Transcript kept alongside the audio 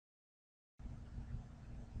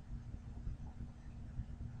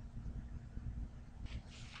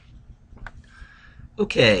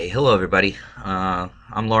Okay, hello everybody.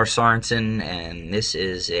 I'm Lars Sorensen, and this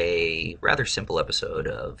is a rather simple episode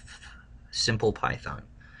of Simple Python,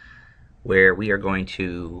 where we are going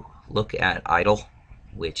to look at idle,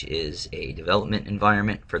 which is a development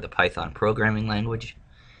environment for the Python programming language,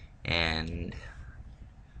 and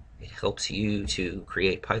it helps you to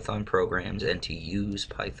create Python programs and to use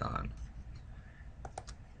Python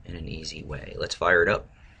in an easy way. Let's fire it up,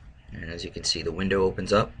 and as you can see, the window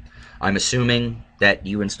opens up. I'm assuming that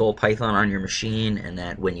you installed Python on your machine and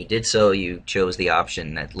that when you did so, you chose the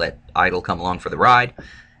option that let idle come along for the ride.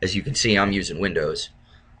 As you can see, I'm using Windows,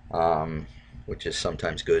 which is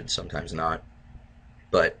sometimes good, sometimes not.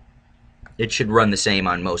 But it should run the same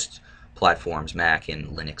on most platforms, Mac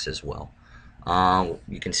and Linux as well.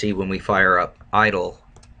 You can see when we fire up idle,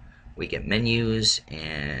 we get menus,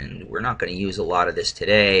 and we're not going to use a lot of this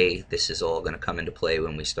today. This is all going to come into play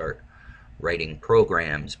when we start writing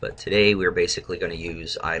programs, but today we're basically going to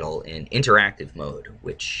use idle in interactive mode,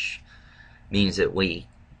 which means that we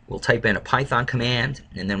will type in a Python command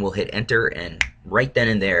and then we'll hit enter, and right then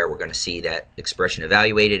and there we're going to see that expression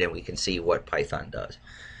evaluated and we can see what Python does.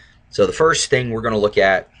 So the first thing we're going to look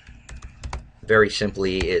at very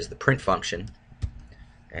simply is the print function,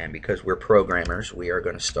 and because we're programmers, we are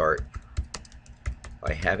going to start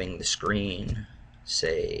by having the screen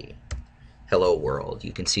say hello world.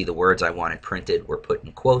 You can see the words I wanted printed were put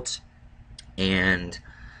in quotes and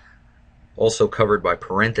also covered by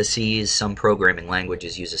parentheses. Some programming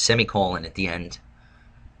languages use a semicolon at the end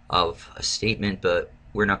of a statement, but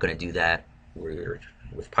we're not going to do that.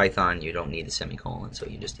 With Python, you don't need the semicolon, so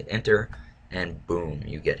you just hit enter and boom,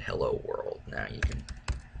 you get hello world. Now you can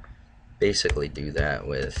basically do that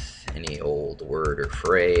with any old word or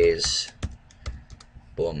phrase.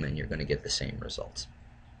 Boom, and you're going to get the same results.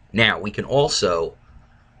 Now, we can also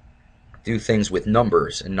do things with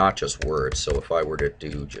numbers and not just words. So if I were to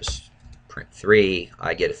do just print 3,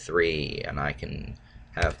 I get a 3, and I can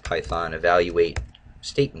have Python evaluate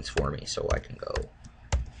statements for me. So I can go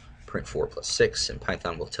print 4 plus 6, and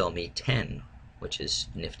Python will tell me 10, which is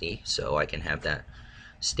nifty. So I can have that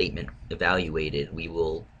statement evaluated. We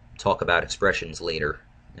will talk about expressions later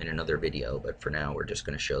in another video, but for now we're just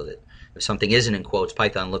going to show that if something isn't in quotes,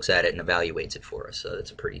 Python looks at it and evaluates it for us. So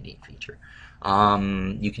that's a pretty neat feature.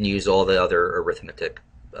 You can use all the other arithmetic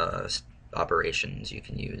operations. You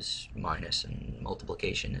can use minus and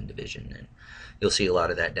multiplication and division, and you'll see a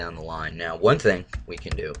lot of that down the line. Now, one thing we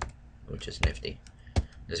can do, which is nifty,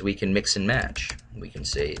 is we can mix and match. We can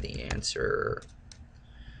say the answer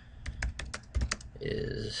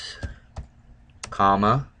is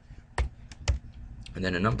comma and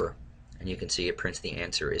then a number, and you can see it prints the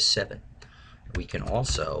answer is 7. We can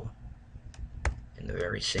also, in the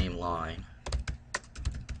very same line,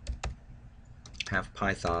 have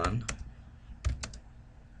Python,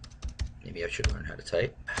 maybe I should learn how to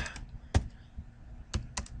type,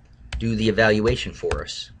 do the evaluation for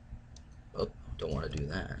us. Oh, don't want to do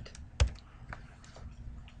that.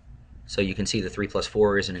 So you can see the 3 plus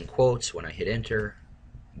 4 isn't in quotes. When I hit enter,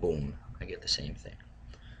 boom, I get the same thing.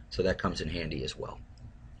 So that comes in handy as well.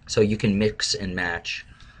 So you can mix and match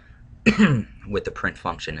with the print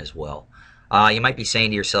function as well. You might be saying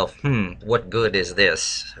to yourself, what good is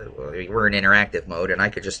this? We're in interactive mode and I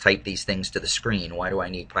could just type these things to the screen. Why do I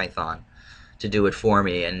need Python to do it for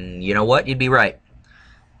me? And you know what? You'd be right.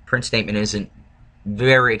 Print statement isn't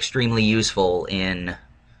very extremely useful in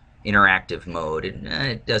interactive mode.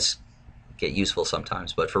 It does get useful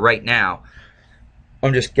sometimes, but for right now,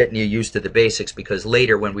 I'm just getting you used to the basics, because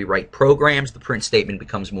later when we write programs, the print statement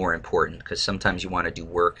becomes more important, because sometimes you want to do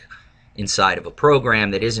work inside of a program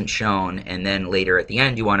that isn't shown, and then later at the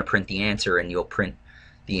end you want to print the answer, and you'll print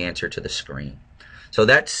the answer to the screen. So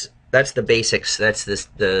that's the basics. That's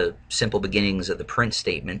the simple beginnings of the print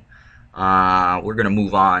statement. We're going to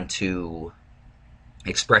move on to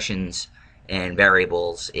expressions and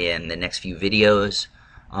variables in the next few videos.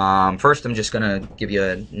 First, I'm just going to give you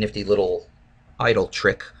a nifty little idle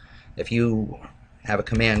trick. If you have a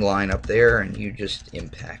command line up there and you just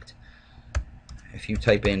impact, if you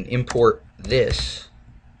type in import this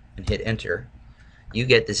and hit enter, you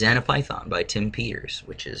get the Zen of Python by Tim Peters,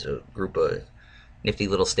 which is a group of nifty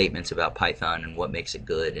little statements about Python and what makes it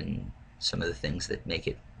good and some of the things that make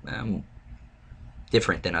it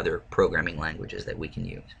different than other programming languages that we can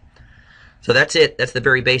use. So that's it. That's the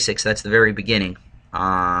very basics. That's the very beginning.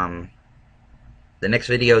 The next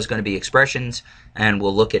video is going to be expressions, and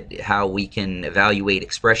we'll look at how we can evaluate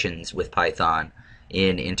expressions with Python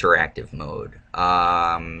in interactive mode.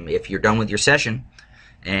 If you're done with your session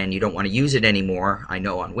and you don't want to use it anymore, I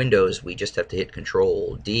know on Windows we just have to hit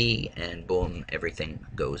Control D and boom, everything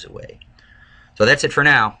goes away. So that's it for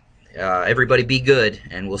now. Everybody be good,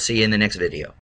 and we'll see you in the next video.